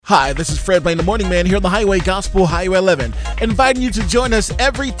Hi, this is Fred Blaine, the Morning Man, here on the Highway Gospel Highway 11, inviting you to join us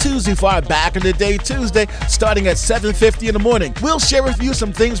every Tuesday for our Back in the Day Tuesday, starting at 7:50 in the morning. We'll share with you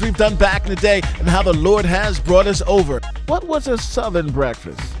some things we've done back in the day and how the Lord has brought us over. What was a Southern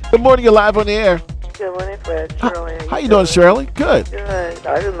breakfast? Good morning, you're live on the air. Good morning, Fred. Shirley. How you doing, Shirley? Good. Good.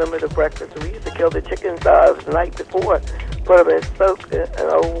 I remember the breakfast. We used to kill the chickens the night before, put them in soak,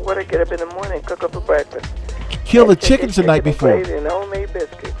 and get up in the morning, cook up a breakfast. Kill the chickens the night before. And homemade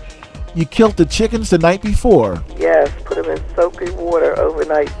biscuits. You killed the chickens the night before? Yes, put them in soaking water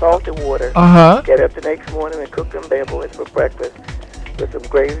overnight, salted water. Get up the next morning and cook them bad boys for breakfast with some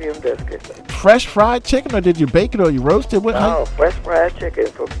gravy and biscuits. Fresh fried chicken, or did you bake it or you roast it? Fresh fried chicken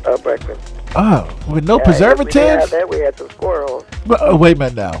for breakfast. Oh, with no preservatives? We had that. We had some squirrels. Wait a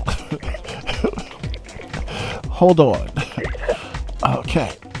minute now. Hold on.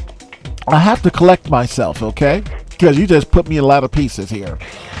 Okay. I have to collect myself, okay? Because you just put me in a lot of pieces here.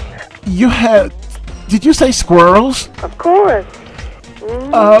 Did you say squirrels? Of course.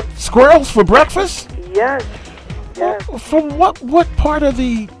 Mm-hmm. Squirrels for breakfast? Yes. Yes. From what part of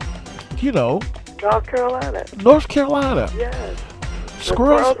the, North Carolina. North Carolina? Yes.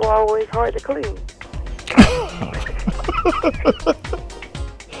 Squirrels were always hard to clean.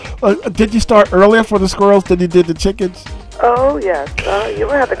 Did you start earlier for the squirrels than you did the chickens? Oh, yes. You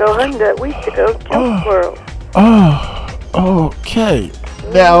would have to go hunting that week to go kill squirrels. Oh, okay.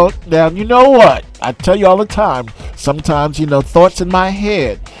 Now, you know what? I tell you all the time, sometimes, thoughts in my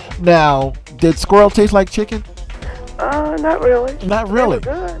head. Now, did squirrel taste like chicken? Not really. Not really?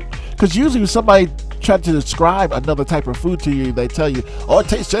 They were good. Because usually when somebody tries to describe another type of food to you, they tell you, oh, it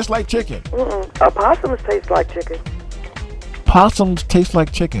tastes just like chicken. Opossums taste like chicken. Possums taste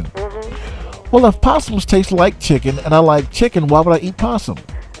like chicken? Mm-hmm. Well, if possums taste like chicken and I like chicken, why would I eat possum?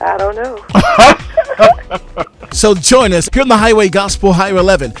 I don't know. So join us here on the Highway Gospel Highway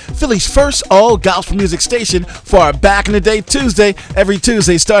 11, Philly's first all-gospel music station for our Back in the Day Tuesday, every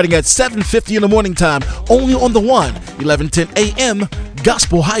Tuesday starting at 7:50 in the morning time, only on the 1110 a.m.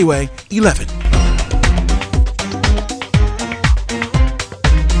 Gospel Highway 11.